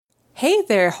Hey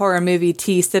there, horror movie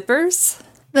tea sippers.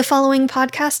 The following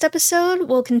podcast episode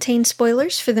will contain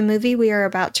spoilers for the movie we are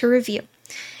about to review.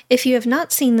 If you have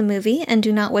not seen the movie and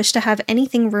do not wish to have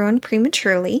anything ruined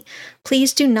prematurely,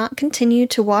 please do not continue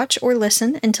to watch or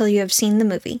listen until you have seen the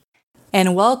movie.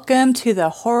 And welcome to the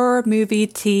Horror Movie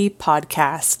Tea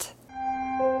Podcast.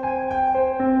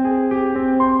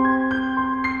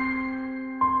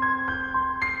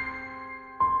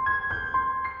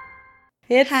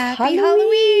 It's Happy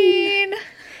Halloween!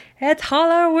 It's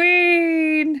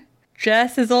Halloween!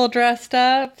 Jess is all dressed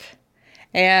up,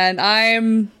 and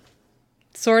I'm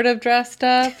sort of dressed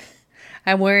up.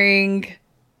 I'm wearing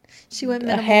She went a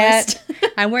minimalist. hat.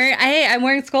 I'm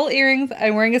wearing skull earrings.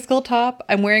 I'm wearing a skull top.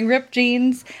 I'm wearing ripped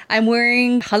jeans. I'm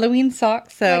wearing Halloween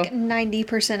socks. So Like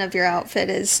 90% of your outfit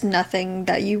is nothing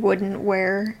that you wouldn't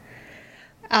wear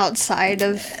outside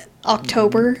of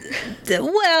October.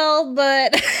 well,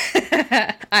 but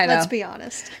I know. Let's be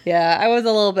honest. Yeah, I was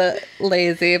a little bit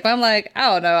lazy. If I'm like,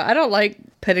 I don't know, I don't like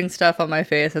putting stuff on my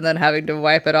face and then having to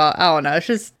wipe it off. I don't know. It's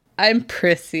just, I'm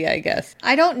prissy, I guess.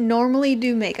 I don't normally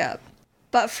do makeup,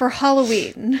 but for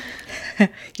Halloween,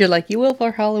 You're like, you will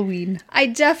for Halloween. I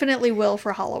definitely will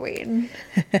for Halloween.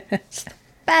 It's the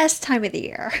best time of the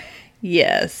year.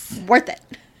 Yes. Worth it.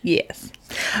 Yes.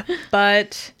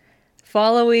 But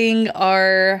following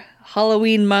our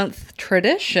Halloween month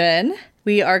tradition,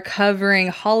 we are covering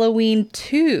Halloween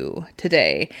 2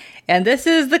 today. And this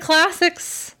is the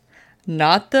classics,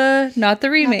 not the remakes. Not the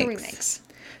remakes.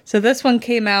 So this one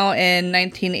came out in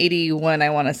 1981, I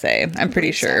want to say. I'm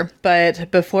pretty sure. So. But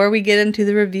before we get into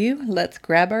the review, let's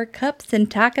grab our cups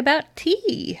and talk about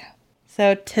tea.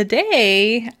 So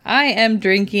today, I am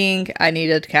drinking, I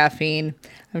needed caffeine.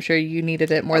 I'm sure you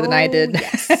needed it more than I did.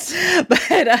 Yes.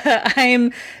 But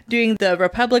I'm doing the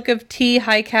Republic of Tea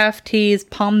High Calf Tea's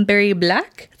Palm Berry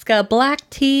Black. It's got black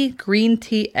tea, green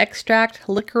tea extract,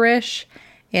 licorice,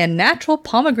 and natural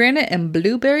pomegranate and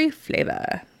blueberry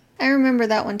flavor. I remember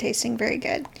that one tasting very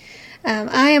good.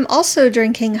 I am also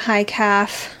drinking High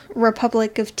Calf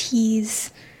Republic of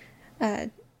Tea's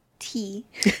tea,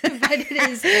 but it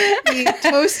is the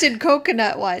toasted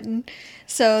coconut one.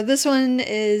 So this one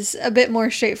is a bit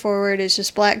more straightforward. It's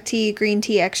just black tea, green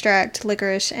tea extract,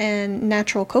 licorice, and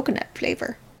natural coconut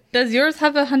flavor. Does yours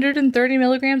have 130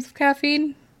 milligrams of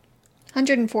caffeine?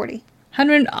 140.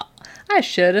 100. I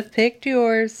should have picked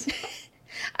yours.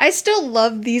 I still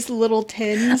love these little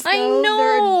tins, though. I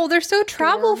know. They're so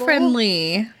travel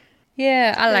friendly.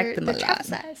 Yeah, I like them a lot. They're travel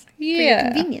size. Yeah. For your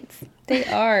convenience. They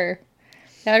are.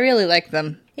 Yeah, I really like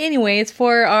them. Anyways,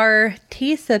 for our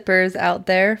tea sippers out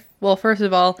there, well, first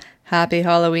of all, happy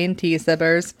Halloween, tea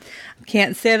sippers.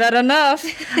 Can't say that enough.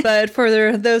 But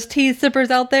for those tea sippers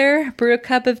out there, brew a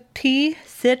cup of tea,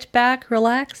 sit back,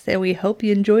 relax, and we hope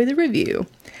you enjoy the review.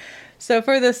 So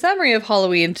for the summary of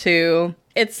Halloween 2,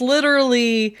 it's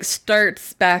literally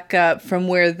starts back up from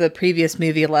where the previous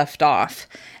movie left off.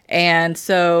 And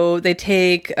so they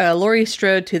take Laurie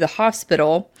Strode to the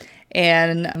hospital,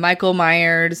 and Michael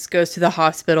Myers goes to the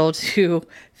hospital to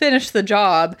finish the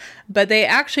job. But they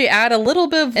actually add a little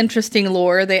bit of interesting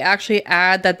lore. They actually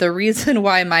add that the reason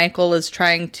why Michael is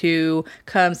trying to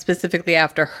come specifically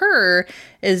after her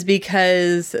is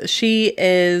because she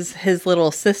is his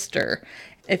little sister.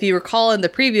 If you recall in the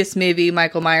previous movie,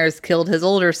 Michael Myers killed his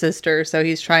older sister, so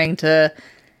he's trying to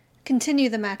continue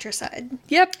the matricide.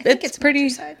 Yep, I think it's pretty.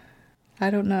 Matricide. I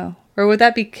don't know. Or would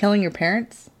that be killing your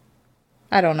parents?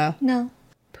 I don't know. No.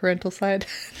 Parental side.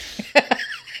 I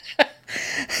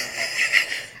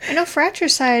know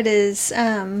fratricide is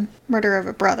murder of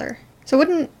a brother. So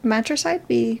wouldn't matricide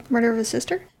be murder of a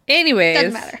sister? Anyways,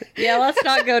 doesn't matter. Yeah, let's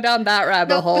not go down that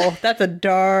rabbit hole. That's a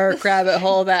dark rabbit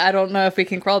hole that I don't know if we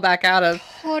can crawl back out of.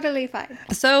 Totally fine.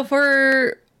 So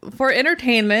for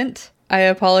entertainment, I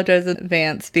apologize in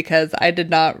advance because I did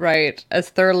not write as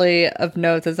thoroughly of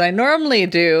notes as I normally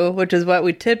do, which is what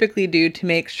we typically do to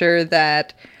make sure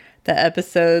that the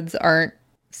episodes aren't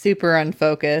super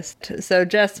unfocused. So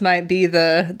Jess might be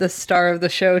the star of the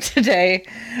show today.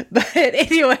 But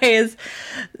anyways,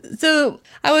 so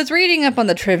I was reading up on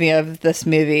the trivia of this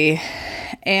movie,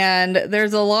 and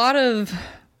there's a lot of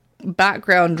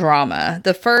background drama.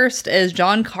 The first is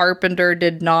John Carpenter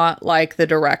did not like the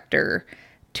director,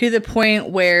 to the point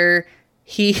where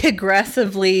he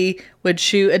aggressively would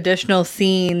shoot additional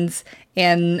scenes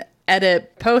and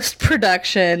edit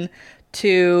post-production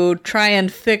to try and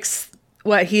fix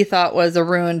what he thought was a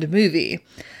ruined movie.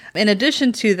 In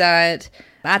addition to that,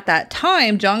 at that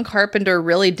time, John Carpenter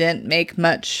really didn't make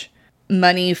much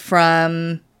money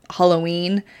from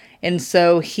Halloween, and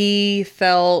so he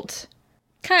felt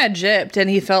kind of gypped, and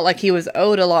he felt like he was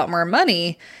owed a lot more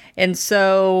money. And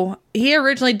so he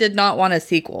originally did not want a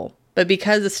sequel. But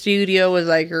because the studio was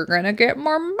like, you're going to get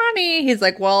more money, he's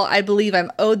like, well, I believe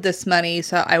I'm owed this money,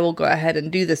 so I will go ahead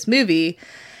and do this movie.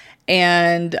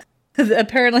 And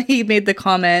apparently he made the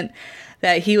comment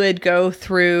that he would go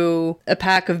through a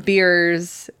pack of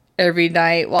beers every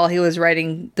night while he was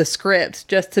writing the script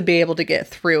just to be able to get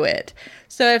through it.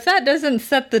 So if that doesn't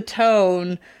set the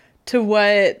tone to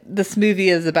what this movie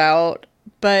is about,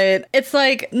 but it's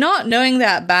like not knowing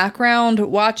that background,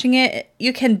 watching it,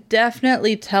 you can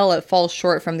definitely tell it falls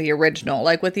short from the original.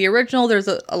 Like with the original, there's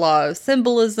a lot of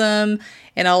symbolism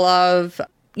and a lot of,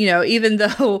 even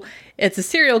though it's a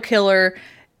serial killer,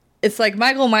 it's like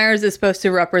Michael Myers is supposed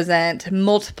to represent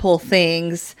multiple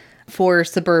things for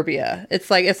suburbia.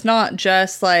 It's like, it's not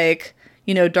just like,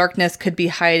 darkness could be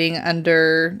hiding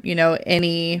under,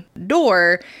 any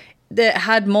door. That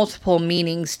had multiple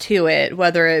meanings to it,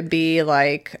 whether it be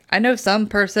like, I know some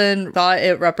person thought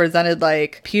it represented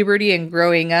like puberty and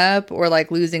growing up or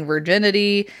like losing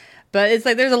virginity, but it's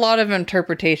like there's a lot of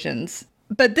interpretations.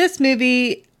 But this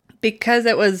movie, because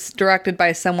it was directed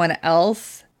by someone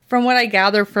else, from what I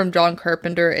gather from John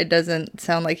Carpenter, it doesn't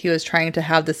sound like he was trying to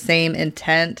have the same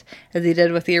intent as he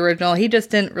did with the original. He just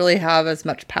didn't really have as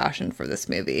much passion for this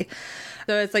movie.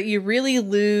 So it's like you really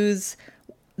lose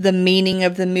the meaning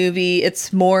of the movie.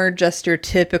 It's more just your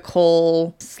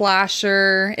typical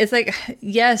slasher. It's like,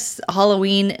 yes,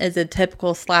 Halloween is a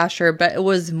typical slasher, but it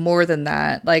was more than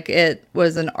that. Like, it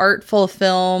was an artful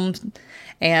film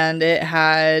and it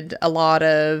had a lot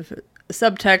of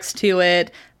subtext to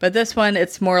it. But this one,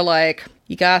 it's more like,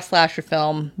 you got a slasher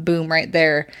film, boom, right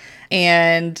there.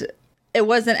 And it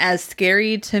wasn't as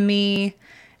scary to me.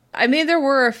 I mean, there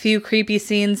were a few creepy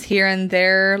scenes here and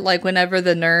there, like whenever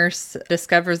the nurse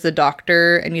discovers the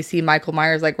doctor and you see Michael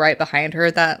Myers like right behind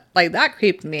her, that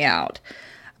creeped me out.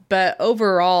 But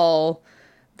overall,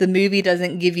 the movie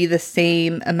doesn't give you the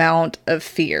same amount of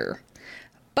fear.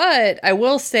 But I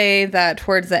will say that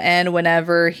towards the end,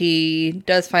 whenever he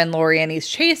does find Laurie and he's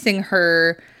chasing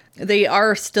her, they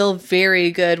are still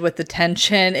very good with the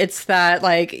tension. It's that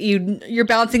like you're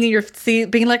bouncing in your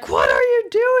seat being like, what are you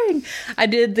doing? I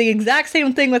did the exact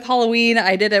same thing with Halloween.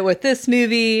 I did it with this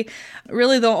movie.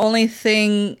 Really, the only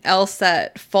thing else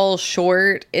that falls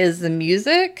short is the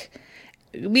music.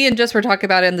 Me and Jess were talking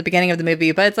about it in the beginning of the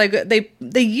movie, but it's like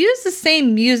they use the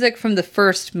same music from the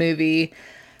first movie.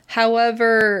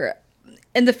 However,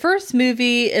 in the first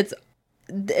movie, it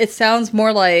sounds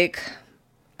more like,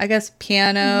 I guess,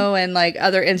 piano and like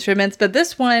other instruments, but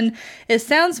this one, it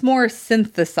sounds more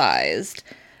synthesized,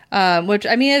 which,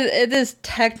 I mean, it is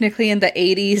technically in the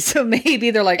 80s, so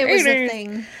maybe they're like, it was a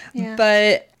thing. Yeah.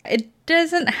 But it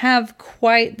doesn't have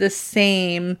quite the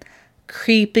same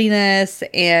creepiness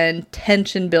and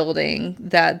tension building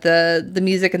that the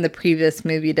music in the previous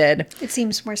movie did. It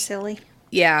seems more silly.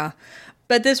 Yeah.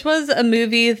 But this was a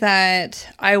movie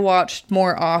that I watched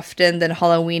more often than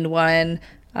Halloween 1.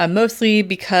 Mostly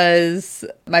because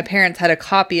my parents had a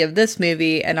copy of this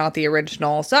movie and not the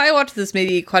original. So I watched this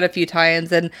movie quite a few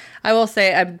times, and I will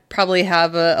say I probably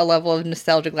have a level of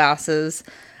nostalgia glasses.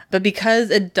 But because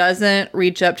it doesn't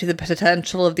reach up to the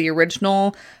potential of the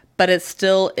original, but it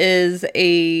still is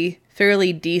a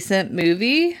fairly decent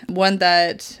movie, one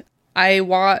that I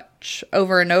watch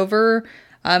over and over,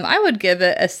 I would give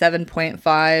it a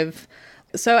 7.5.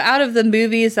 So out of the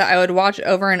movies that I would watch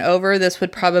over and over, this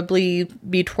would probably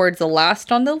be towards the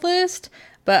last on the list,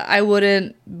 but I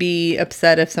wouldn't be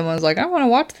upset if someone was like, I want to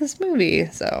watch this movie.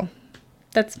 So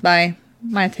that's my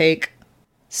take.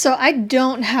 So I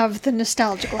don't have the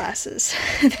nostalgia glasses.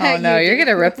 Oh no, you're going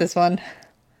to rip this one.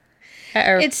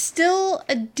 It's still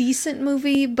a decent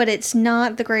movie, but it's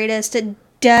not the greatest. It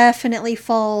definitely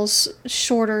falls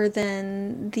shorter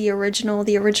than the original.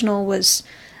 The original was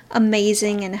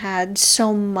amazing and had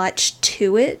so much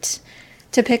to it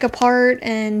to pick apart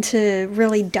and to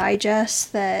really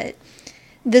digest that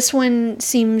this one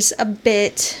seems a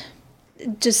bit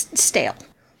just stale. A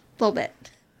little bit.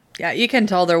 Yeah, you can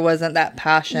tell there wasn't that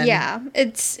passion. Yeah,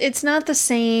 it's not the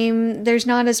same. There's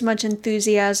not as much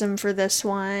enthusiasm for this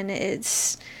one.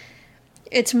 It's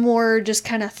more just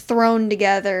kind of thrown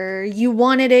together. You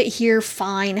wanted it here,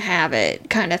 fine, have it,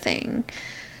 kind of thing.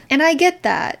 And I get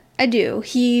that. I do.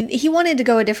 He wanted to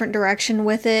go a different direction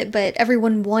with it, but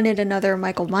everyone wanted another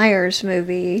Michael Myers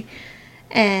movie,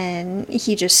 and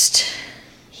he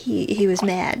was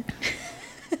mad.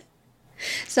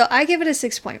 So I give it a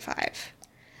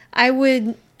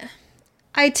 6.5.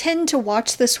 I tend to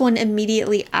watch this one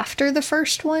immediately after the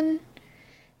first one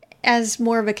as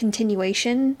more of a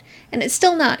continuation, and it's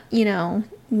still not,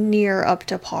 near up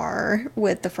to par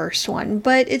with the first one,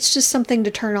 but it's just something to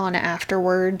turn on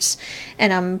afterwards,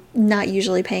 and I'm not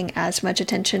usually paying as much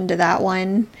attention to that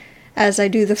one as I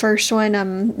do the first one.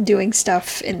 I'm doing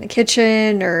stuff in the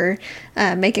kitchen or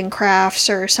making crafts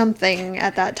or something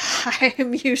at that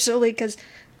time, usually, because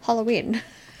Halloween.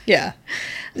 Yeah.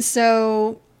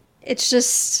 So it's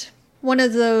just one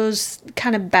of those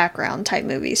kind of background type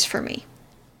movies for me.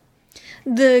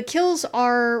 The kills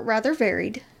are rather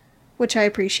varied, which I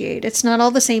appreciate. It's not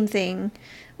all the same thing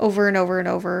over and over and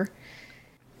over.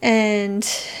 And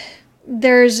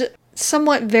there's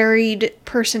somewhat varied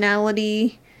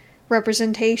personality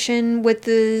representation with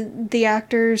the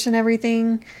actors and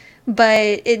everything,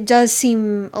 but it does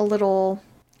seem a little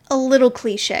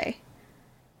cliche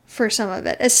for some of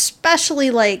it,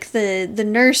 especially like the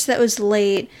nurse that was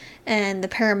late and the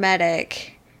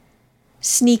paramedic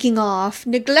sneaking off,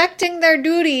 neglecting their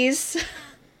duties,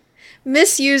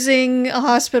 misusing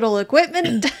hospital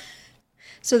equipment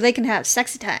so they can have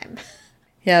sexy time.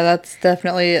 Yeah, that's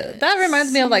definitely... That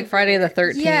reminds me of, like, Friday the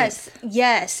 13th.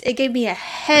 Yes. It gave me a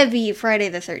heavy Friday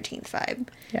the 13th vibe.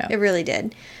 Yeah. It really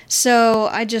did. So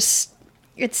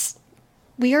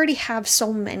we already have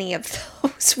so many of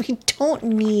those. We don't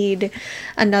need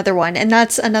another one. And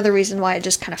that's another reason why it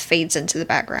just kind of fades into the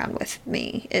background with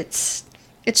me. It's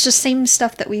just same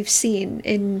stuff that we've seen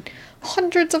in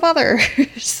hundreds of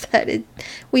others.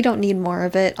 We don't need more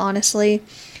of it, honestly.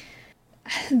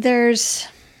 There's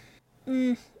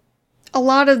a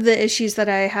lot of the issues that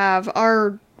I have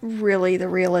are really the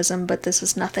realism, but this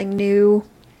is nothing new.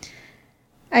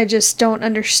 I just don't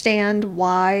understand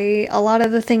why a lot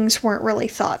of the things weren't really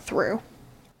thought through,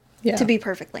 to be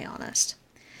perfectly honest.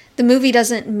 The movie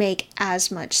doesn't make as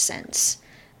much sense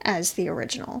as the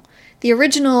original. The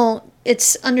original,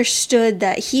 it's understood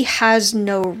that he has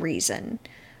no reason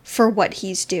for what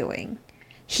he's doing.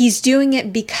 He's doing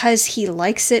it because he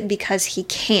likes it, because he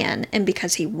can, and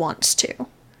because he wants to.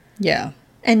 Yeah.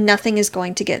 And nothing is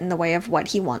going to get in the way of what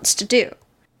he wants to do.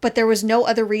 But there was no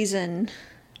other reason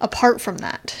apart from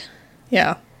that.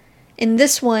 Yeah. In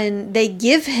this one, they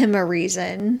give him a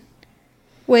reason,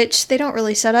 which they don't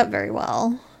really set up very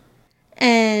well.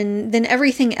 And then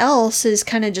everything else is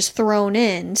kind of just thrown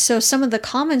in. So some of the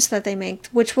comments that they make,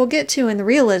 which we'll get to in the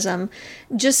realism,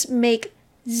 just make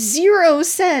zero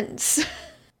sense.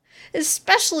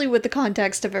 Especially with the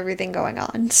context of everything going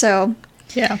on. So,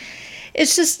 yeah.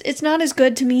 It's not as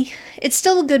good to me. It's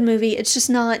still a good movie. It's just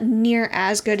not near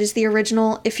as good as the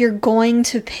original. If you're going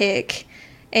to pick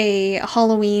a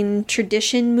Halloween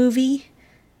tradition movie,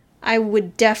 I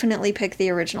would definitely pick the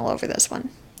original over this one.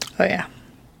 Oh, yeah.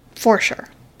 For sure.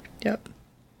 Yep.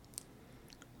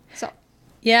 So.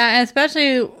 Yeah, and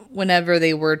especially whenever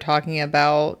they were talking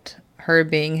about her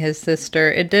being his sister,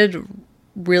 it did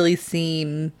really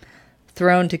seem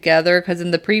thrown together, because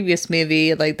in the previous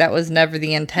movie, like, that was never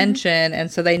the intention, and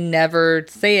so they never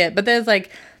say it. But there's, like,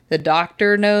 the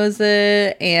doctor knows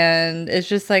it, and it's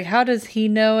just like, how does he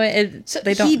know it?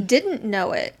 He didn't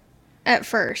know it at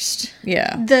first.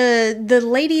 Yeah. The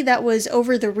lady that was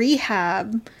over the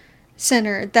rehab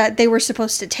center that they were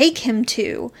supposed to take him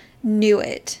to knew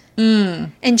it.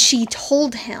 And she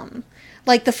told him.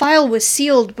 Like, the file was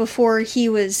sealed before he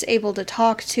was able to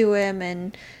talk to him,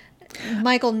 and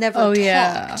Michael never talked.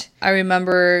 Yeah. I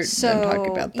remember them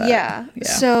talking about that. Yeah.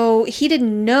 So he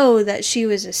didn't know that she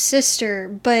was a sister,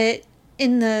 but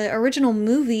in the original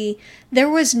movie, there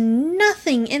was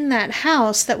nothing in that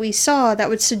house that we saw that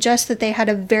would suggest that they had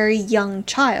a very young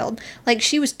child. Like,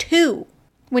 she was 2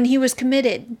 when he was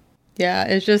committed. Yeah,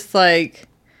 it's just like...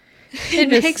 It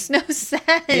makes no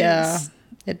sense. Yeah,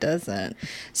 it doesn't.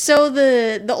 So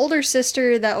the older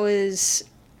sister that was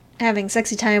having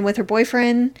sexy time with her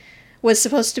boyfriend was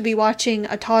supposed to be watching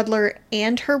a toddler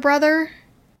and her brother.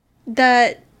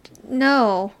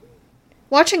 No.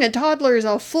 Watching a toddler is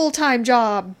a full-time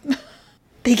job.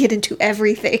 They get into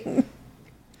everything.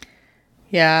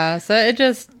 Yeah, so it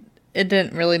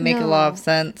didn't really make a lot of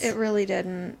sense. It really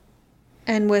didn't.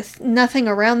 And with nothing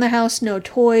around the house, no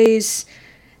toys,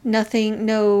 nothing,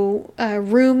 no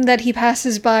room that he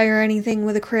passes by or anything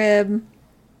with a crib.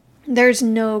 There's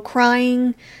no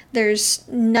crying. There's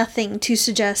nothing to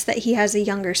suggest that he has a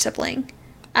younger sibling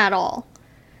at all.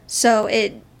 So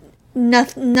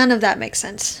none of that makes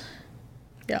sense.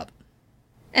 Yep.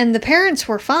 And the parents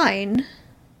were fine.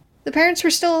 The parents were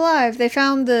still alive. They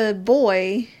found the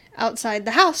boy outside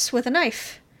the house with a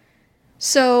knife.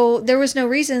 So there was no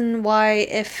reason why,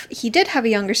 if he did have a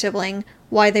younger sibling,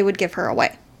 why they would give her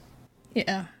away.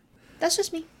 Yeah. That's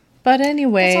just me. But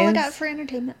anyways, that's all I got for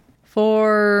entertainment.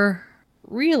 For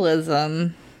realism,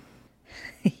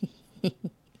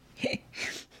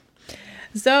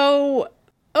 So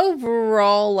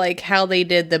overall, like how they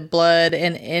did the blood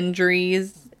and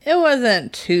injuries, it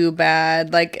wasn't too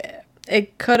bad. Like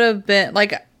it could have been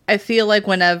like I feel like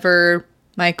whenever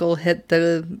Michael hit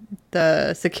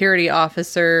the security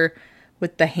officer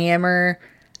with the hammer,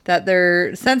 that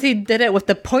there since he did it with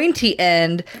the pointy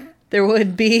end, there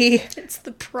would be It's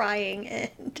the prying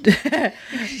end.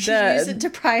 You should use it to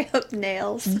pry up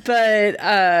nails. But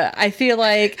I feel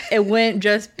like it wouldn't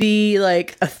just be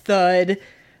like a thud.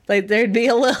 Like there'd be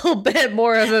a little bit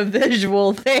more of a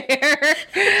visual there.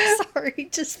 Sorry,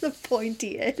 just the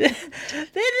pointy end. It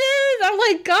is. I'm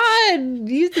like, God,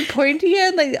 use the pointy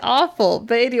end, like awful.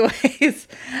 But anyways,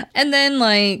 and then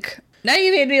like now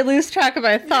you made me lose track of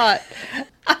my thought.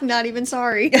 I'm not even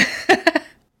sorry.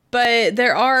 But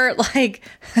there are like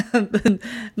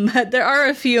there are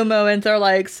a few moments that are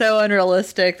like so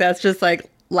unrealistic that's just like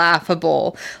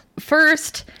laughable.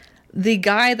 First, the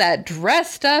guy that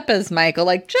dressed up as Michael,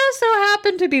 like just so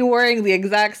happened to be wearing the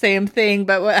exact same thing,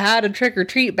 but had a trick or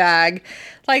treat bag.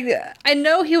 Like I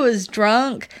know he was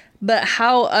drunk, but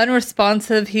how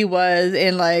unresponsive he was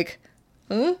in like,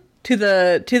 huh? To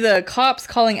the cops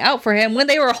calling out for him when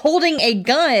they were holding a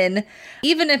gun.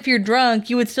 Even if you're drunk,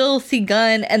 you would still see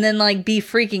gun and then like be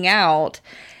freaking out.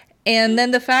 And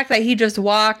then the fact that he just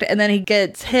walked and then he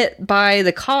gets hit by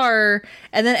the car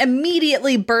and then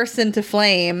immediately bursts into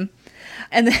flame.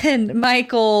 And then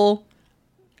Michael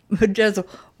just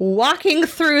walking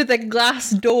through the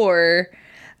glass door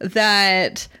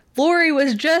that Lori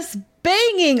was just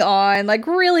banging on like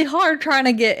really hard trying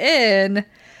to get in.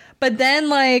 But then,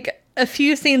 like, a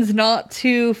few scenes not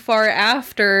too far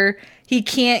after, he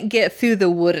can't get through the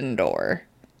wooden door.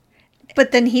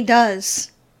 But then he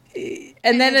does.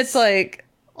 And then it's like...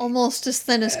 almost as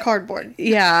thin as cardboard.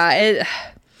 Yeah,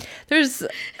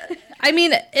 I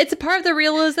mean, it's a part of the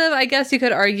realism. I guess you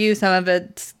could argue some of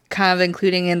it's kind of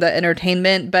including in the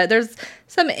entertainment, but there's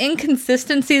some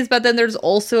inconsistencies, but then there's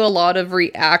also a lot of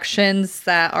reactions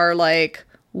that are, like...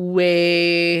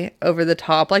 way over the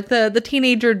top, like the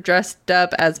teenager dressed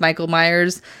up as Michael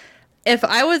Myers. If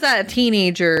I was that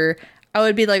teenager, I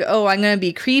would be like, oh, I'm gonna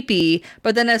be creepy,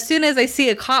 but then as soon as I see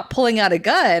a cop pulling out a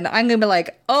gun, I'm gonna be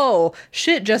like, oh,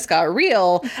 shit just got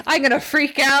real. I'm gonna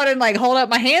freak out and like hold up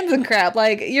my hands and crap.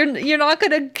 Like you're not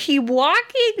gonna keep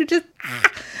walking,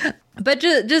 but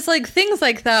just like things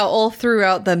like that all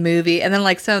throughout the movie. And then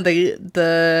like some of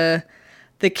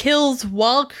the kills,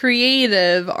 while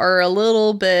creative, are a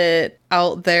little bit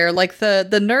out there. Like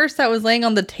the nurse that was laying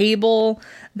on the table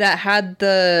that had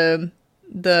the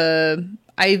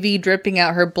IV dripping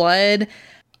out her blood.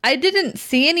 I didn't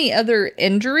see any other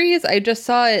injuries. I just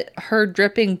saw her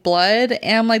dripping blood.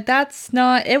 And I'm like, that's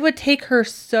not... It would take her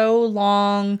so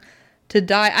long to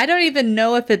die. I don't even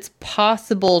know if it's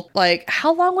possible. Like,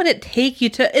 how long would it take you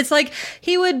to... It's like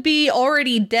he would be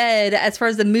already dead as far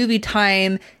as the movie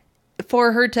time...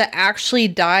 for her to actually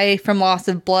die from loss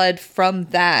of blood from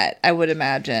that, I would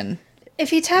imagine. If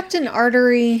he tapped an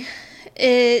artery,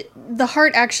 the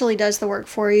heart actually does the work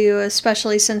for you,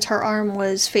 especially since her arm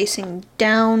was facing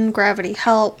down. Gravity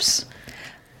helps.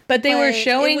 But they were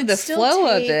showing the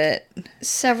flow of it.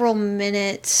 Several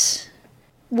minutes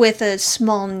with a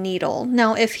small needle.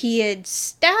 Now, if he had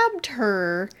stabbed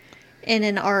her in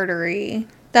an artery,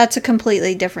 that's a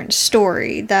completely different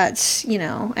story. That's,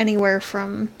 anywhere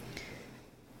from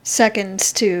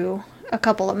seconds to a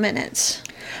couple of minutes.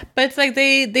 But it's like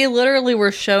they literally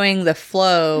were showing the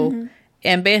flow,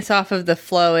 and based off of the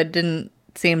flow, it didn't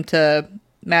seem to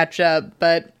match up.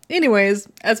 But anyways,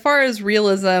 as far as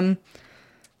realism,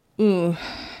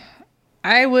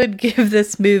 I would give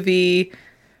this movie...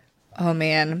 Oh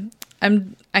man,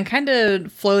 I'm kind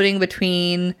of floating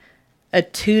between a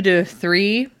 2 to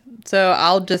 3, so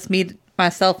I'll just meet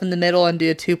myself in the middle and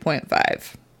do a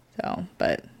 2.5. So,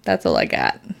 but that's all I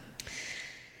got.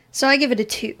 So I give it a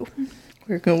 2.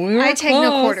 We were I take close.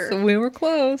 no quarter. We were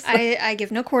close. I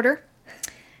give no quarter.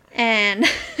 And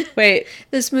wait,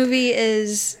 this movie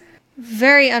is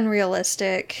very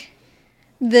unrealistic.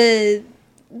 The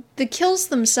kills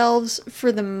themselves,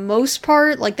 for the most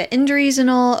part, like the injuries and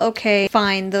all, okay,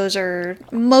 fine. Those are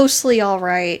mostly all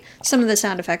right. Some of the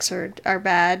sound effects are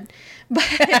bad,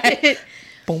 but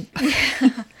boom.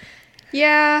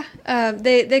 Yeah,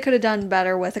 they could have done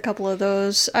better with a couple of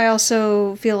those. I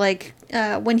also feel like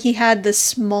when he had the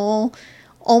small,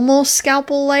 almost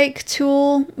scalpel-like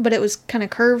tool, but it was kind of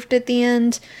curved at the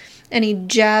end, and he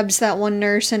jabs that one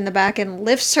nurse in the back and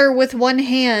lifts her with one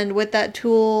hand with that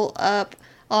tool up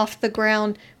off the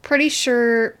ground. Pretty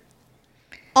sure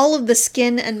all of the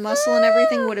skin and muscle and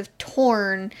everything would have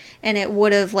torn, and it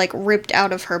would have, like, ripped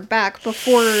out of her back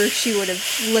before she would have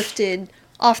lifted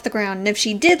off the ground. And if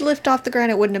she did lift off the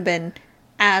ground, it wouldn't have been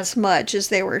as much as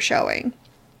they were showing.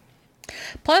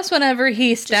 Plus, whenever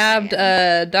he stabbed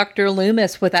Dr.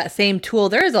 Loomis with that same tool,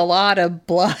 there's a lot of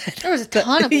blood. There was a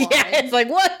ton of blood. Yeah, it's like,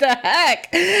 what the heck?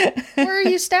 Where are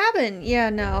you stabbing? Yeah,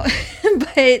 no.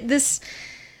 But this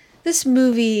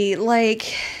movie,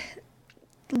 like,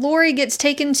 Laurie gets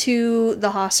taken to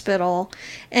the hospital,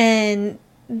 and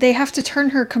they have to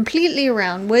turn her completely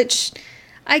around, which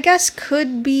I guess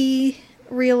could be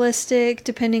realistic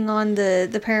depending on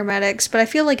the paramedics, but I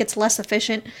feel like it's less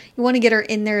efficient. You want to get her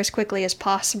in there as quickly as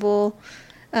possible,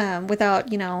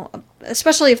 without,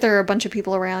 especially if there are a bunch of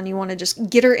people around, you want to just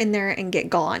get her in there and get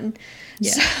gone.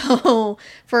 Yeah. So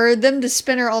for them to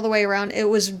spin her all the way around, it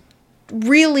was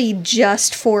really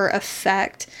just for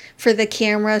effect for the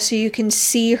camera, so you can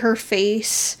see her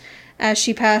face as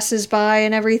she passes by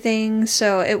and everything,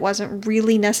 so it wasn't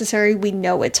really necessary. We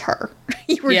know it's her.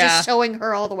 You were just showing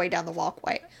her all the way down the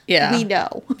walkway. Yeah. We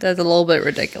know. That's a little bit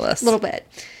ridiculous. A little bit.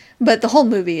 But the whole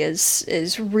movie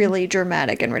is really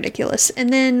dramatic and ridiculous.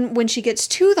 And then when she gets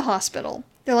to the hospital,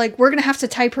 they're like, we're going to have to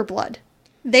type her blood.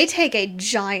 They take a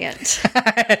giant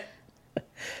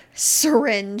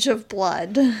syringe of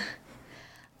blood.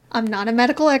 I'm not a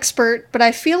medical expert, but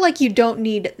I feel like you don't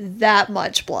need that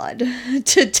much blood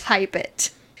to type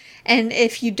it. And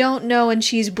if you don't know and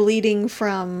she's bleeding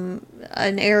from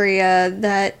an area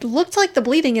that looked like the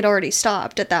bleeding had already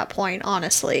stopped at that point,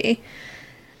 honestly,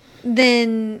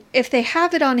 then if they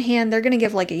have it on hand, they're going to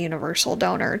give like a universal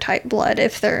donor type blood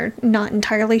if they're not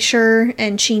entirely sure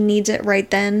and she needs it right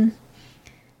then.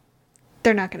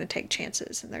 They're not going to take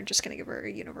chances and they're just going to give her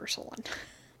a universal one.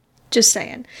 Just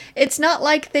saying. It's not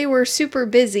like they were super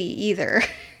busy either.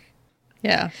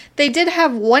 Yeah. They did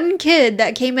have one kid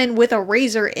that came in with a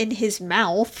razor in his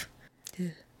mouth.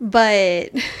 But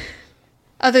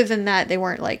other than that, they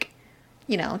weren't like,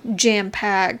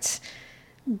 jam-packed,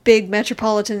 big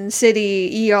metropolitan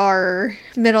city ER,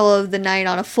 middle of the night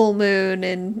on a full moon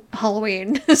and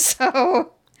Halloween.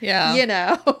 So,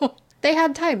 yeah. They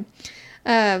had time.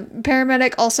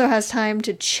 Paramedic also has time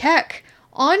to check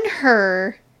on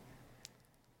her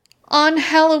on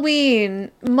Halloween.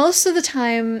 Most of the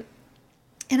time,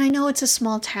 and I know it's a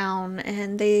small town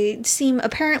and they seem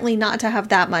apparently not to have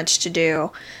that much to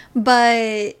do,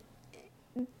 but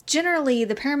generally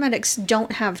the paramedics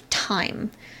don't have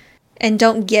time and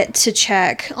don't get to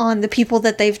check on the people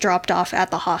that they've dropped off at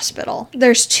the hospital.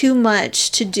 There's too much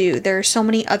to do. There are so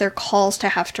many other calls to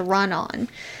have to run on.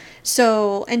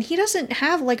 So, and he doesn't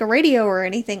have like a radio or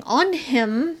anything on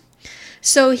him.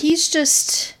 So he's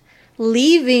just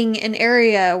leaving an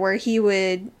area where he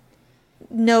would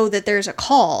know that there's a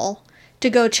call to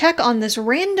go check on this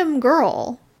random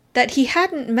girl that he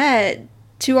hadn't met,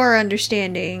 to our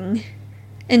understanding,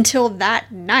 until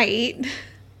that night,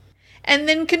 and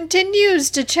then continues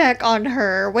to check on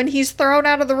her when he's thrown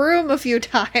out of the room a few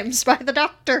times by the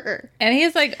doctor. And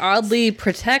he's like oddly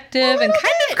protective and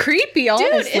kind of creepy,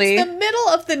 honestly. Dude, it's the middle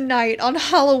of the night on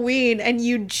Halloween and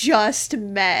you just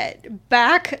met.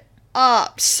 Back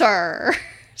up, sir.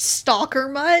 Stalker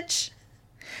much?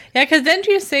 Yeah, because didn't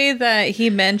you say that he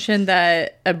mentioned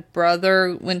that a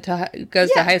brother goes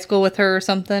to high school with her or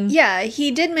something? Yeah, he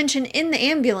did mention in the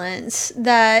ambulance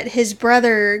that his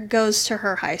brother goes to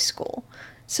her high school.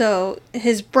 So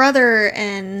his brother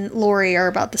and Laurie are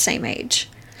about the same age.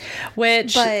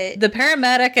 But the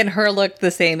paramedic and her looked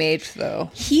the same age,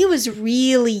 though. He was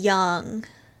really young.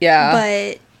 Yeah.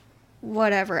 But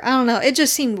whatever. I don't know. It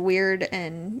just seemed weird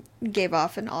and gave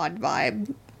off an odd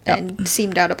vibe. And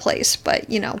seemed out of place, but,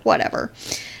 whatever.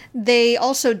 They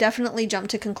also definitely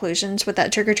jumped to conclusions with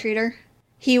that trick-or-treater.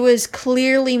 He was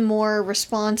clearly more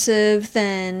responsive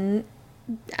than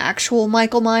actual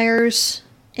Michael Myers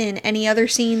in any other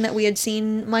scene that we had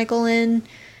seen Michael in.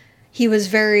 He was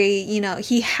very,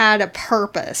 he had a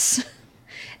purpose.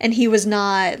 And he was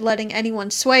not letting anyone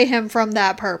sway him from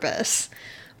that purpose.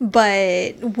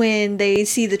 But when they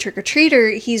see the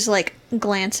trick-or-treater, he's like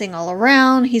glancing all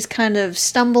around. He's kind of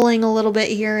stumbling a little bit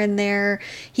here and there.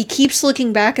 He keeps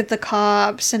looking back at the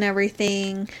cops and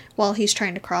everything while he's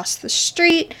trying to cross the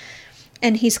street.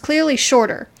 And he's clearly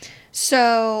shorter.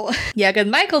 So... Yeah, because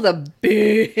Michael's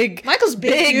big dude.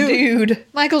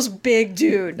 Michael's big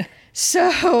dude.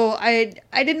 So I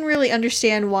didn't really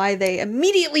understand why they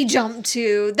immediately jumped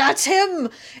to, that's him!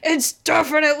 It's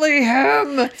definitely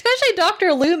him! Especially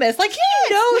Dr. Loomis. Like,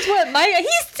 he knows what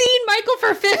he's seen Michael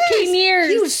for 15 years.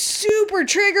 He was super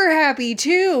trigger happy,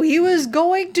 too. He was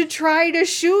going to try to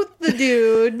shoot the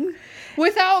dude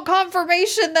without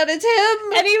confirmation that it's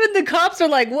him. And even the cops are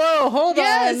like, whoa, hold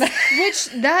on. Which,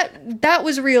 that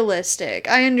was realistic.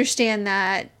 I understand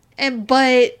that.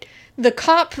 But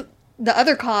the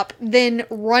other cop, then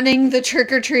running the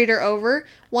trick-or-treater over.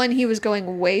 One, he was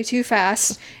going way too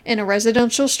fast in a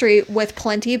residential street with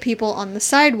plenty of people on the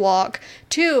sidewalk.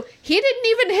 Two, he didn't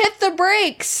even hit the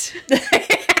brakes.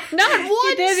 Not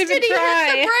once did he hit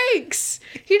the brakes.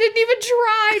 He didn't even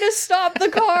try to stop the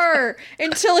car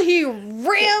until he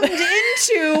rammed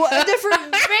into a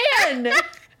different van.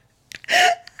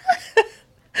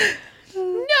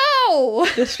 No!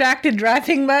 Distracted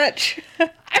driving much?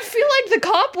 I feel like the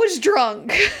cop was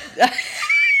drunk. There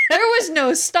was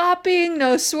no stopping,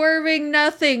 no swerving,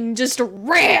 nothing. Just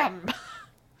ram!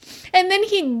 And then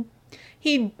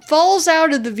he falls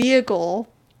out of the vehicle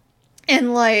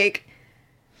and, like,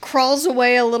 crawls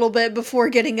away a little bit before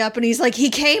getting up, and he's like, he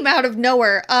came out of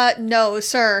nowhere. No,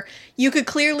 sir. You could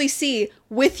clearly see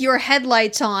with your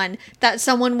headlights on that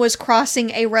someone was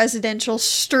crossing a residential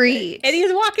street. And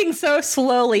he's walking so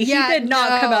slowly. Yeah, he did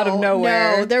not come out of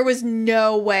nowhere. No, there was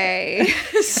no way.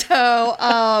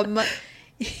 So,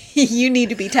 you need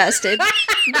to be tested.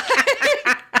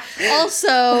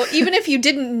 Also, even if you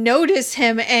didn't notice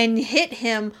him and hit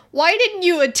him, why didn't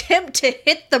you attempt to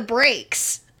hit the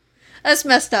brakes? That's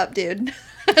messed up, dude.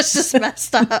 That's just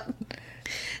messed up.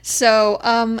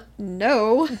 So,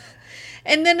 no.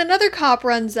 And then another cop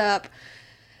runs up.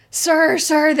 Sir,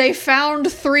 they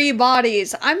found 3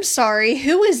 bodies. I'm sorry,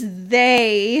 who is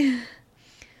they?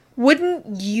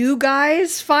 Wouldn't you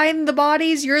guys find the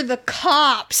bodies? You're the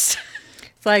cops.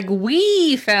 It's like,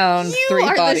 we found 3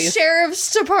 bodies. You are the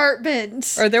sheriff's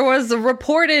department. Or there was a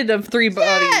reported of 3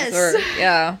 bodies. Or,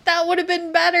 yeah. That would have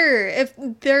been better. If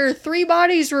there are 3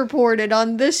 bodies reported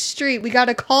on this street, we got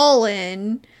a call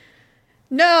in.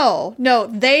 No,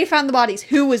 they found the bodies.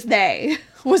 Who was they?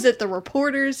 Was it the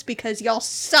reporters? Because y'all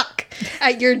suck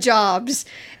at your jobs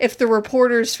if the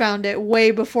reporters found it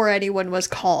way before anyone was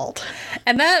called.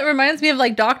 And that reminds me of,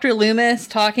 like, Dr. Loomis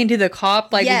talking to the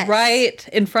cop, like, right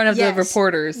in front of the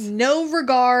reporters. No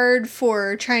regard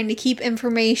for trying to keep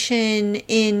information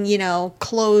in,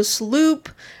 close loop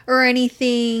or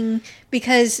anything.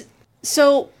 Because,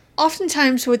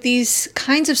 oftentimes with these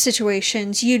kinds of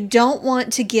situations, you don't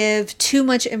want to give too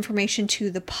much information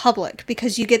to the public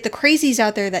because you get the crazies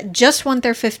out there that just want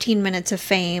their 15 minutes of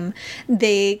fame.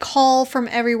 They call from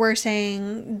everywhere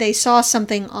saying they saw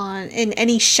something in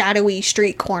any shadowy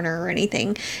street corner or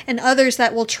anything, and others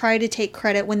that will try to take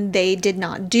credit when they did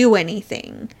not do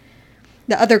anything.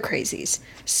 The other crazies.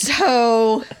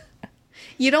 So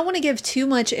you don't want to give too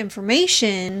much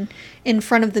information in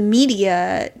front of the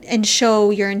media and show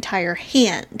your entire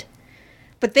hand.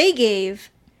 But they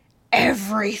gave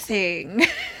everything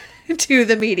to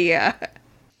the media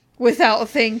without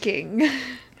thinking.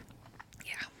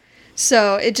 Yeah.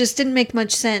 So it just didn't make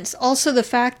much sense. Also, the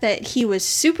fact that he was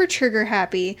super trigger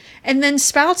happy and then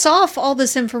spouts off all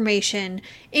this information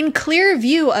in clear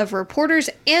view of reporters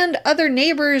and other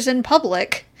neighbors and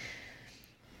public.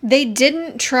 They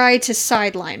didn't try to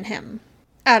sideline him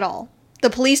at all. The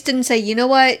police didn't say, you know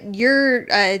what, you're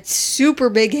a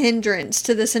super big hindrance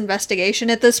to this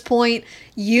investigation at this point.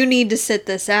 You need to sit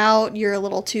this out. You're a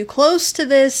little too close to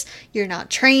this. You're not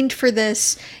trained for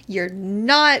this. You're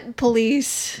not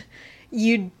police.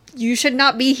 You should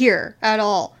not be here at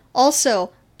all.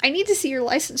 Also, I need to see your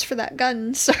license for that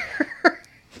gun, sir.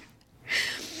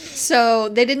 So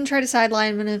they didn't try to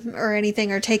sideline him or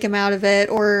anything or take him out of it.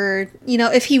 Or,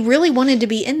 if he really wanted to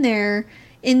be in there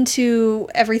into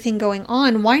everything going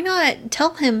on, why not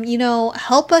tell him,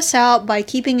 help us out by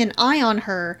keeping an eye on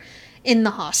her in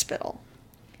the hospital.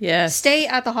 Yes. Stay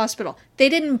at the hospital. They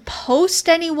didn't post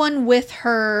anyone with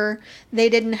her. They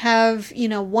didn't have,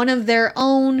 one of their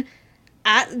own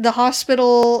at the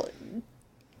hospital,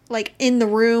 like in the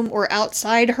room or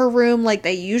outside her room, like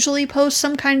they usually post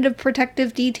some kind of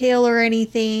protective detail or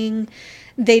anything.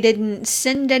 They didn't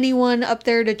send anyone up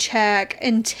there to check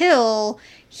until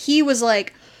he was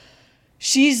like,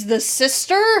 she's the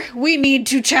sister? We need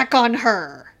to check on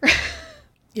her.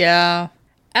 Yeah.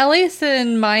 At least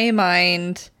in my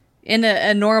mind, in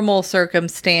a normal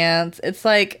circumstance, it's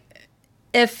like,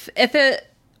 if it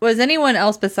was anyone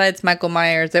else besides Michael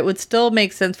Myers, it would still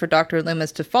make sense for Dr.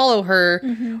 Loomis to follow her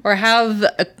or have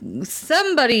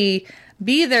somebody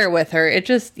be there with her. It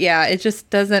just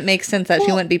doesn't make sense that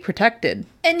she wouldn't be protected.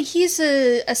 And he's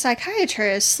a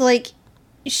psychiatrist. Like,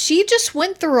 she just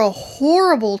went through a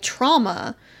horrible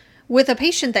trauma with a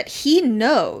patient that he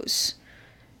knows.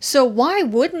 So why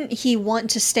wouldn't he want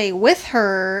to stay with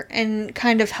her and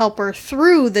kind of help her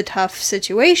through the tough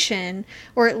situation,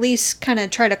 or at least kind of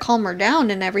try to calm her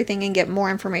down and everything and get more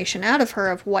information out of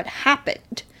her of what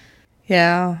happened?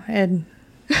 Yeah, and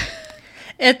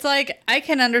It's like, I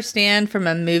can understand from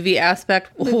a movie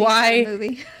aspect Movie's not a why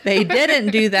movie. they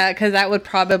didn't do that, because that would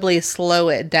probably slow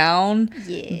it down.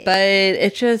 Yeah. But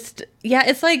it just, yeah,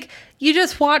 it's like you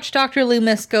just watch Dr.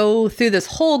 Loomis go through this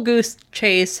whole goose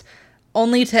chase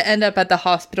only to end up at the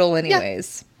hospital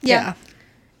anyways. Yeah.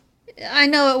 I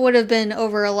know it would have been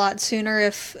over a lot sooner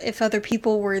if other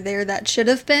people were there that should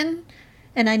have been.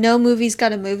 And I know movies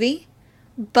got a movie,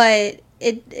 but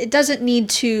it doesn't need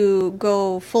to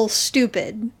go full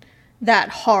stupid that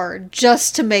hard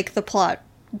just to make the plot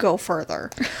go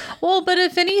further. Well, but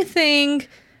if anything,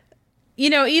 you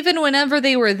know, even whenever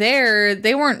they were there,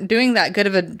 they weren't doing that good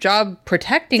of a job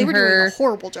protecting They were her. doing a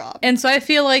horrible job. And so I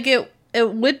feel like it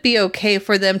would be okay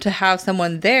for them to have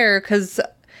someone there, because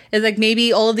it's like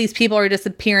maybe all of these people are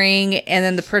disappearing, and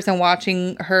then the person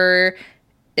watching her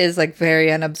is like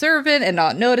very unobservant and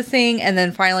not noticing, and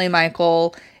then finally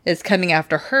Michael is coming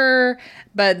after her,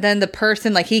 but then the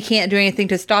person, like, he can't do anything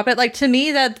to stop it. Like, to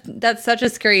me, that's such a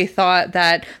scary thought,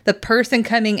 that the person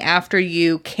coming after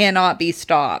you cannot be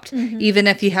stopped, even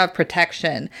if you have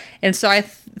protection. And so I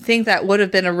think that would have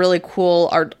been a really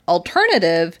cool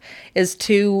alternative, is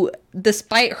to,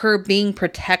 despite her being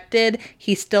protected,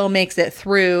 he still makes it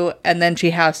through, and then she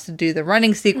has to do the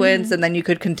running sequence, and then you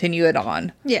could continue it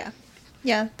on. Yeah.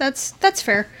 Yeah, that's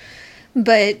fair.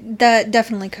 But that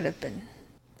definitely could have been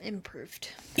improved.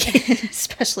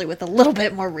 Especially with a little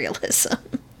bit more realism.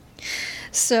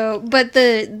 So, but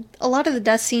a lot of the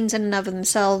death scenes in and of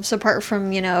themselves, apart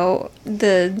from, you know,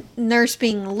 the nurse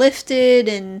being lifted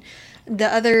and the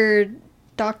other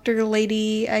doctor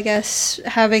lady, I guess,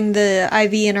 having the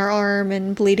IV in her arm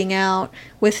and bleeding out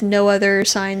with no other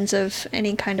signs of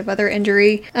any kind of other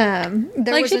injury.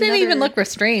 Like, she didn't even look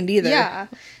restrained either. Yeah.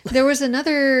 There was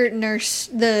another nurse,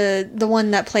 the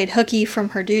one that played Hooky from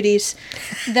Her Duties,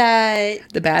 that...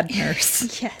 The bad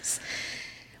nurse. Yes.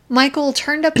 Michael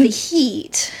turned up the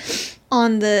heat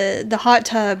on the hot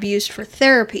tub used for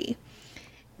therapy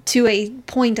to a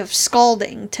point of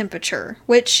scalding temperature,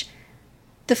 which...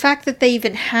 The fact that they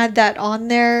even had that on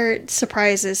there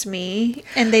surprises me,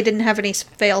 and they didn't have any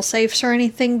fail-safes or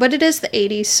anything, but it is the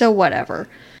 80s, so whatever.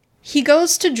 He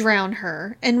goes to drown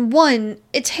her, and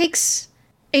it takes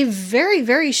a very,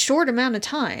 very short amount of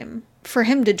time for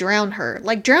him to drown her.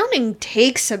 Like, drowning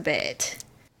takes a bit.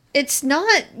 It's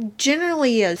not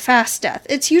generally a fast death.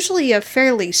 It's usually a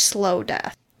fairly slow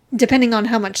death, depending on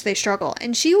how much they struggle.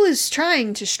 And she was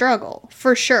trying to struggle,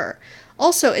 for sure.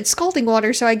 Also, it's scalding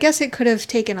water, so I guess it could have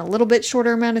taken a little bit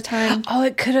shorter amount of time. Oh,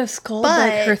 it could have scalded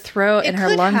like her throat and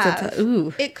her lungs.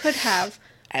 Ooh. It could have.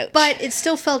 Ouch. But it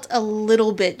still felt a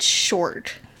little bit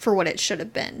short for what it should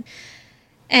have been.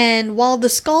 And while the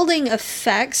scalding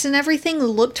effects and everything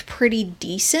looked pretty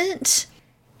decent,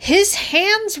 his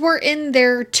hands were in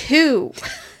there too.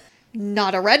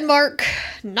 Not a red mark,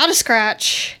 not a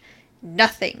scratch,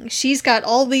 nothing. She's got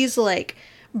all these, like,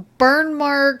 burn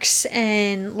marks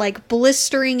and like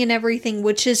blistering and everything,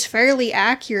 which is fairly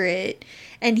accurate,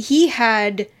 and he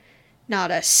had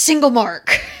not a single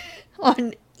mark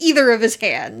on either of his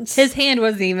hands. His hand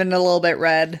wasn't even a little bit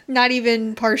red. Not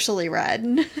even partially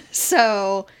red.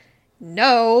 So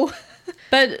no.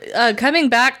 But coming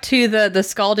back to the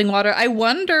scalding water, I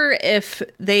wonder if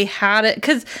they had it,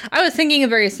 because I was thinking a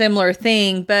very similar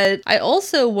thing, but I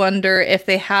also wonder if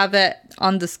they have it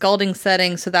on the scalding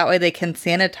setting so that way they can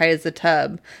sanitize the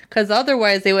tub, because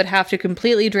otherwise they would have to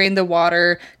completely drain the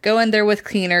water, go in there with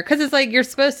cleaner, because it's like you're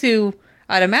supposed to,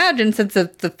 I'd imagine, since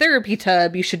it's the therapy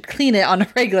tub, you should clean it on a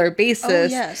regular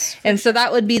basis. Oh, yes. And so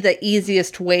that would be the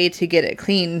easiest way to get it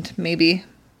cleaned, maybe.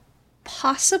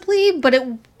 Possibly, but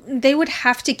they would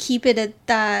have to keep it at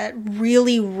that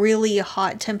really, really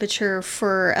hot temperature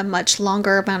for a much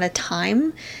longer amount of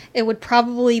time. It would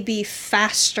probably be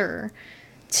faster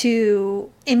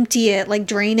to empty it, like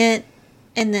drain it,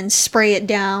 and then spray it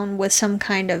down with some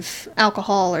kind of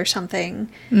alcohol or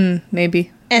something.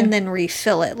 Maybe. And then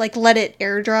refill it. Like, let it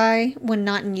air dry when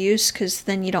not in use, because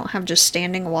then you don't have just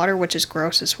standing water, which is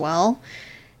gross as well.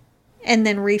 And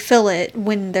then refill it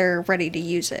when they're ready to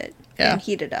use it and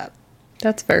heat it up.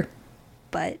 That's fair.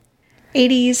 But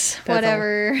 80s, That's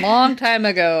whatever. a long time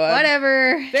ago.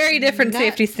 Whatever. Very different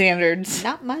safety standards.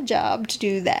 Not my job to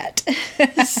do that.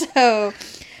 So,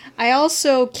 I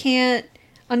also can't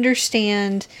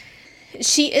understand.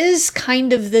 She is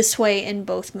kind of this way in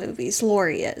both movies.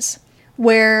 Lori is.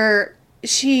 Where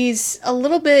she's a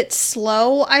little bit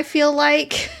slow, I feel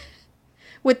like,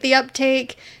 with the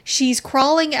uptake. She's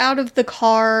crawling out of the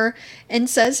car and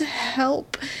says,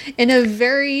 "Help," in a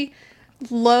very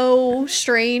low,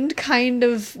 strained, kind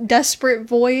of desperate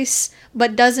voice,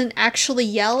 but doesn't actually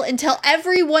yell until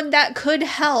everyone that could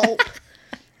help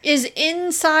is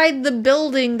inside the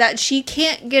building that she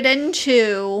can't get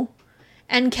into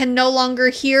and can no longer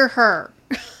hear her.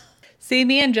 See,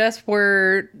 me and Jess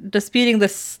were disputing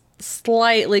this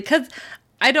slightly because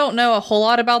I don't know a whole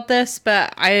lot about this,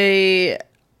 but I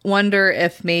wonder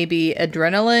if maybe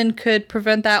adrenaline could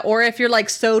prevent that, or if you're like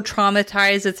so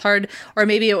traumatized it's hard, or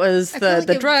maybe it was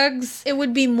the drugs. It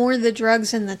would be more the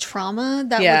drugs and the trauma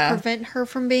that would prevent her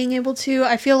from being able to.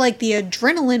 I feel like the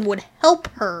adrenaline would help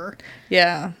her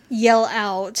yell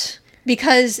out,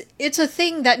 because it's a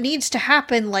thing that needs to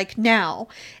happen like now.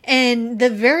 And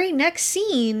the very next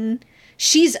scene,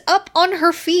 she's up on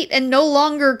her feet and no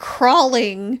longer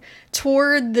crawling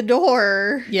toward the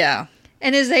door. Yeah.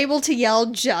 And is able to yell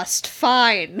just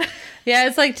fine. Yeah,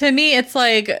 it's like, to me, it's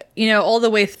like, you know, all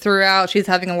the way throughout, she's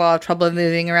having a lot of trouble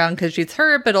moving around because she's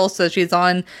hurt, but also she's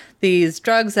on these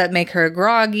drugs that make her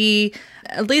groggy.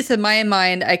 At least in my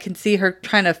mind, I can see her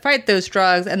trying to fight those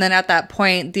drugs, and then at that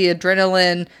point, the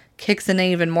adrenaline kicks in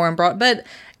even more. But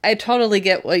I totally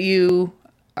get what you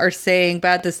are saying, but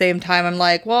at the same time, I'm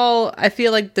like, well, I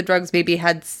feel like the drugs maybe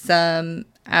had some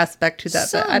aspect to that,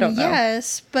 but I don't know.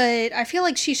 Yes, but I feel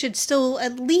like she should still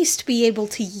at least be able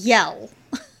to yell.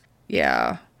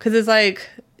 Yeah, because it's like,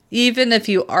 even if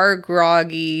you are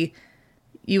groggy,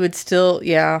 you would still,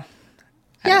 I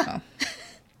don't know.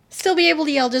 Still be able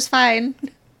to yell just fine.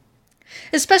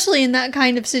 Especially in that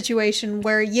kind of situation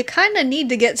where you kind of need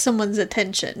to get someone's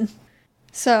attention.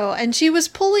 So, and she was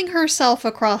pulling herself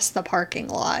across the parking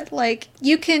lot. Like,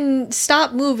 you can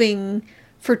stop moving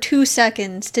for 2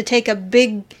 seconds to take a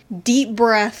big, deep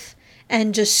breath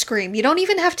and just scream. You don't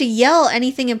even have to yell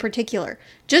anything in particular.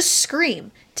 Just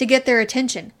scream to get their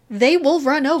attention. They will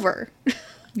run over.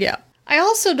 Yeah. I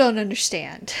also don't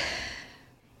understand.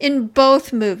 In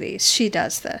both movies, she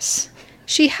does this.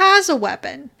 She has a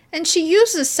weapon, and she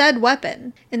uses said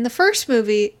weapon. In the first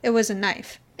movie, it was a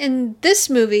knife. In this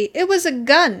movie, it was a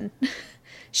gun.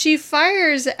 She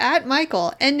fires at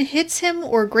Michael and hits him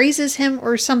or grazes him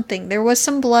or something. There was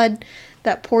some blood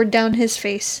that poured down his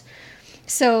face.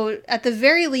 So, at the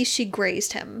very least, she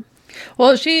grazed him.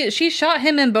 Well, she shot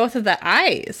him in both of the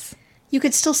eyes. You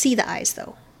could still see the eyes,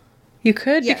 though. You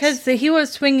could? Yes. Because he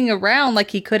was swinging around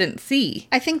like he couldn't see.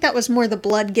 I think that was more the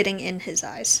blood getting in his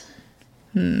eyes.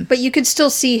 But you could still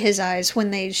see his eyes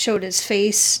when they showed his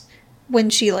face when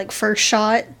she, like, first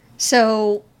shot.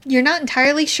 So, you're not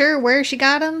entirely sure where she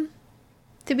got him,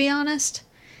 to be honest.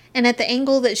 And at the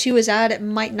angle that she was at, it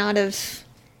might not have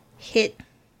hit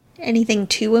anything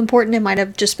too important. It might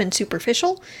have just been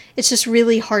superficial. It's just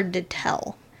really hard to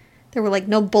tell. There were, like,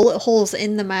 no bullet holes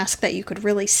in the mask that you could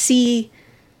really see.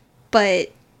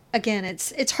 But, again,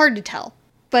 it's hard to tell.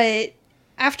 But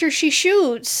after she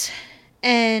shoots,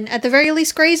 and at the very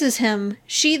least grazes him,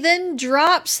 she then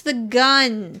drops the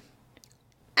gun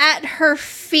at her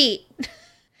feet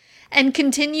and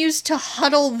continues to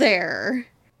huddle there,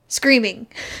 screaming.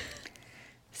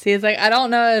 See, it's like, I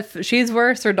don't know if she's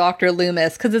worse or Dr.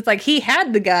 Loomis, because it's like, he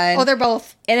had the gun. Oh, they're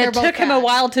both. And it took him a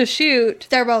while to shoot.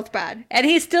 They're both bad. And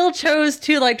he still chose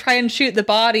to, like, try and shoot the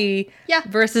body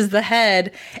versus the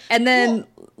head. And then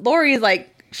Laurie's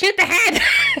like, shoot the head.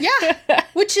 Yeah,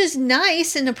 which is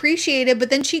nice and appreciated, but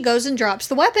then she goes and drops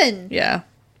the weapon. Yeah.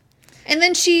 And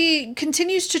then she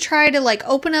continues to try to, like,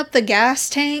 open up the gas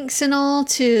tanks and all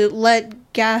to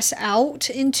let gas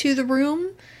out into the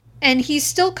room. And he's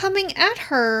still coming at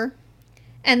her.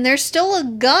 And there's still a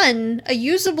gun, a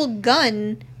usable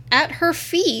gun, at her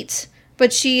feet.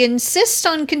 But she insists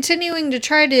on continuing to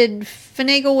try to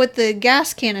finagle with the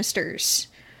gas canisters.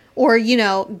 Or, you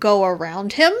know, go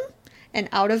around him and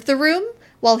out of the room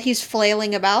while he's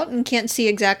flailing about and can't see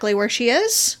exactly where she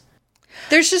is.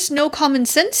 There's just no common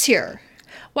sense here.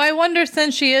 Well, I wonder,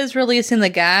 since she is releasing the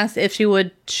gas, if she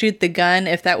would shoot the gun,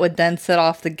 if that would then set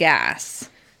off the gas.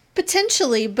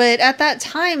 Potentially, but at that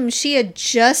time, she had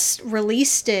just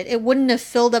released it. It wouldn't have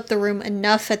filled up the room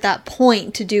enough at that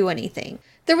point to do anything.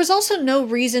 There was also no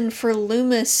reason for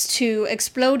Loomis to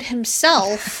explode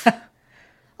himself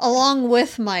along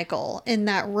with Michael in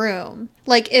that room.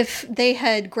 Like, if they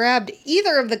had grabbed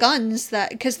either of the guns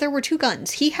because there were two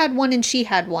guns. He had one and she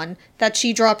had one that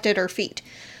she dropped at her feet.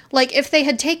 Like, if they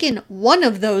had taken one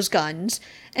of those guns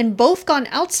and both gone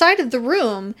outside of the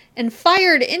room and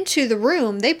fired into the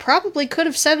room, they probably could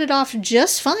have set it off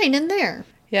just fine in there.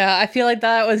 Yeah, I feel like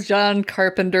that was John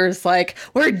Carpenter's, like,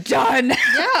 we're done.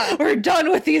 Yeah. We're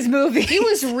done with these movies. He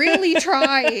was really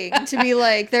trying to be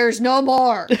like, there's no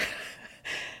more.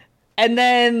 And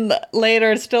then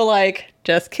later it's still like,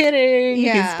 just kidding.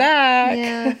 Yeah. He's back.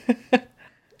 Yeah.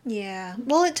 Yeah.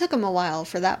 Well, it took him a while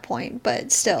for that point,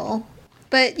 but still.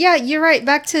 But yeah, you're right.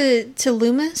 Back to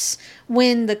Loomis.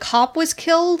 When the cop was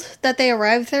killed that they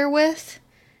arrived there with,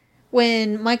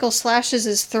 when Michael slashes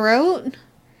his throat,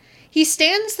 he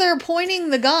stands there pointing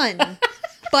the gun,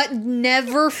 but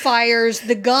never fires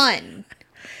the gun.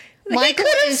 Michael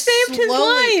could have saved his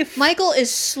life. Michael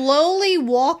is slowly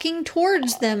walking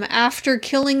towards them after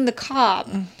killing the cop.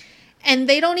 And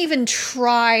they don't even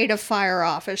try to fire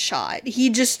off a shot. He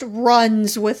just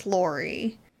runs with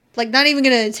Laurie. Like, not even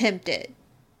going to attempt it.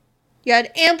 You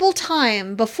had ample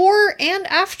time before and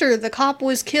after the cop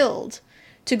was killed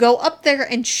to go up there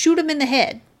and shoot him in the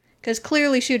head. Because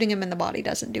clearly shooting him in the body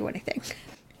doesn't do anything.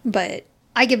 But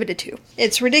I give it a 2.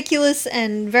 It's ridiculous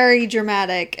and very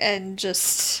dramatic and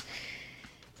just...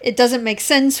 It doesn't make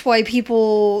sense why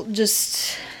people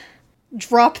just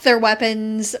drop their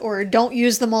weapons or don't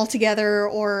use them altogether,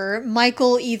 or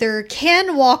Michael either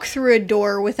can walk through a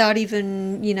door without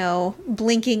even,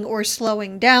 blinking or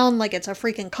slowing down like it's a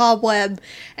freaking cobweb,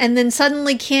 and then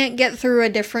suddenly can't get through a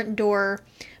different door,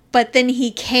 but then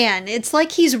he can. It's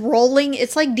like he's rolling,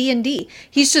 it's like D&D.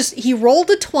 He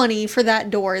rolled a 20 for that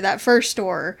door, that first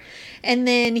door, and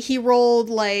then he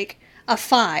rolled like a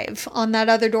 5 on that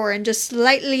other door and just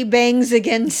slightly bangs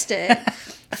against it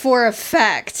for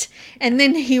effect. And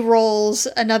then he rolls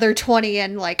another 20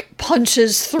 and like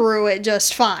punches through it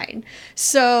just fine.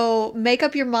 So make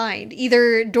up your mind.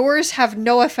 Either doors have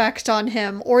no effect on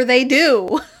him or they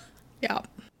do. Yeah.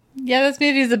 Yeah, this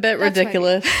movie is a bit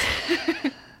ridiculous.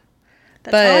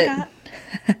 That's all I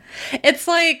got. It's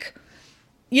like,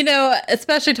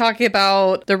 especially talking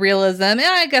about the realism, and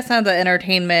I guess not the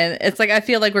entertainment, it's like I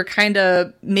feel like we're kind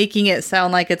of making it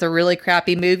sound like it's a really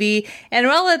crappy movie. And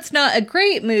while it's not a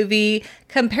great movie,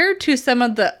 compared to some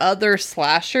of the other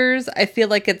slashers, I feel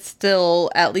like it's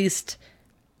still at least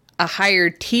a higher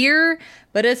tier,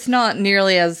 but it's not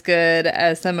nearly as good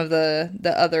as some of the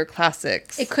other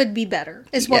classics. It could be better,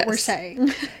 is what we're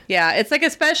saying. Yeah, it's like,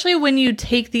 especially when you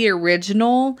take the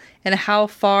original and how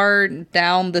far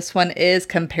down this one is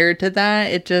compared to that,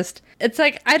 it's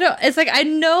like, I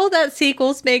know that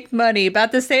sequels make money, but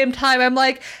at the same time, I'm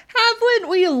like, haven't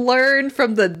we learned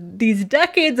from these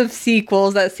decades of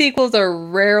sequels that sequels are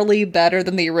rarely better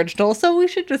than the original, so we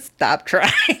should just stop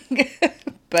trying.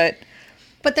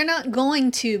 But they're not going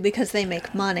to, because they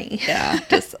make money. Yeah,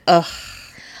 just, ugh.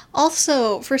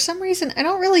 Also, for some reason, I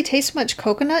don't really taste much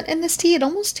coconut in this tea. It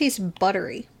almost tastes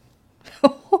buttery.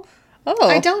 Oh.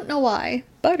 I don't know why.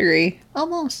 Buttery.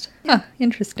 Almost. Huh,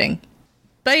 interesting.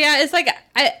 But yeah, it's like,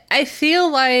 I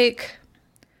feel like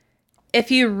if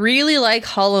you really like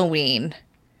Halloween,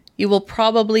 you will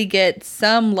probably get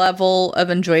some level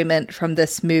of enjoyment from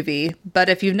this movie. But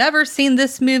if you've never seen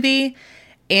this movie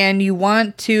and you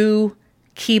want to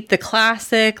keep the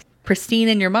classic pristine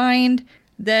in your mind,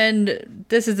 then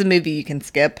this is a movie you can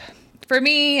skip. For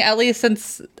me, at least,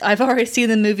 since I've already seen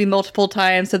the movie multiple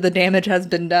times, so the damage has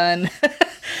been done,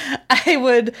 I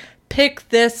would pick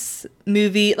this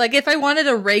movie. Like, if I wanted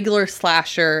a regular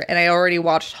slasher and I already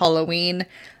watched Halloween,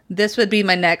 this would be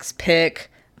my next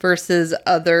pick versus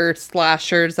other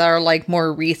slashers that are like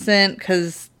more recent,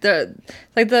 because the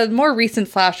more recent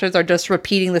slashers are just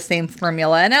repeating the same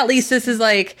formula, and at least this is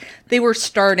like they were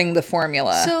starting the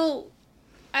formula.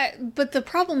 But the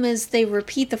problem is they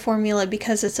repeat the formula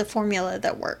because it's a formula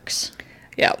that works.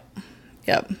 Yep.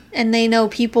 And they know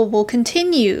people will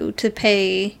continue to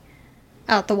pay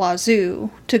out the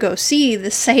wazoo to go see the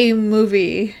same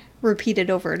movie repeated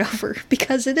over and over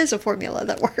because it is a formula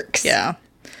that works. Yeah.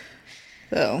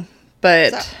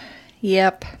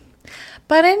 Yep.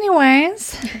 But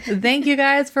anyways, thank you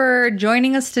guys for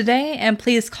joining us today, and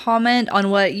please comment on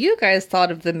what you guys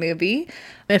thought of the movie.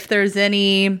 If there's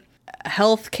any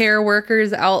healthcare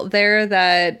workers out there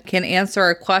that can answer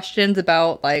our questions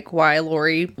about like why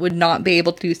Laurie would not be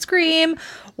able to scream,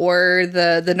 or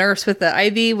the nurse with the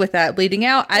IV with that bleeding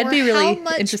out, I'd be really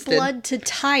interested. How much blood to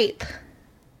type?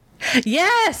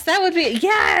 Yes, that would be,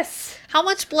 yes! How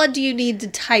much blood do you need to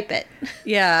type it?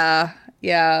 Yeah.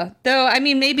 Though, I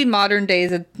mean, maybe modern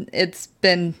days it's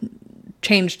been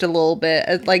changed a little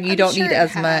bit. Like, you don't need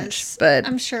as much, but...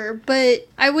 I'm sure, but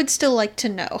I would still like to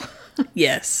know.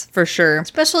 Yes, for sure.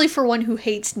 Especially for one who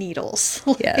hates needles.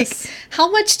 Yes.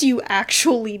 How much do you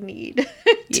actually need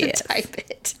to type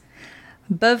it?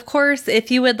 But of course, if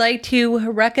you would like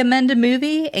to recommend a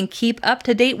movie and keep up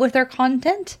to date with our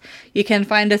content, you can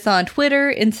find us on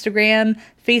Twitter, Instagram,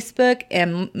 Facebook,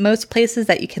 and most places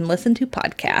that you can listen to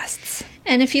podcasts.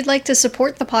 And if you'd like to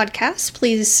support the podcast,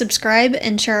 please subscribe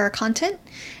and share our content.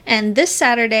 And this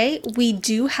Saturday, we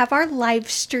do have our live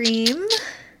stream.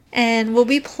 And we'll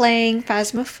be playing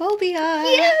Phasmophobia.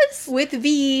 Yes! With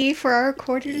V for our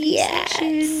quarterly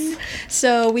session.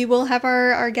 So we will have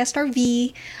our guest, our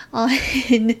V, on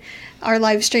our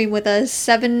live stream with us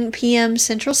 7 p.m.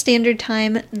 Central Standard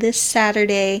Time this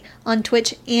Saturday on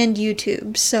Twitch and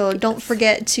YouTube. So don't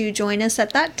forget to join us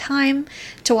at that time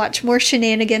to watch more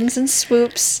shenanigans and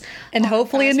swoops. And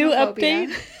hopefully a new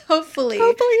update. Hopefully.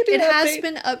 It has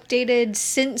been updated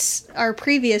since our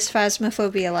previous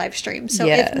Phasmophobia live stream. So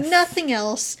if nothing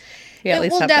else,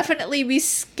 it will definitely be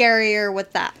scarier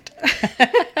with that.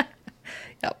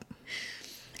 Yep.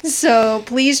 So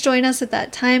please join us at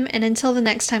that time. And until the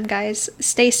next time, guys,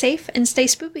 stay safe and stay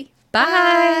spoopy.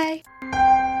 Bye. Bye.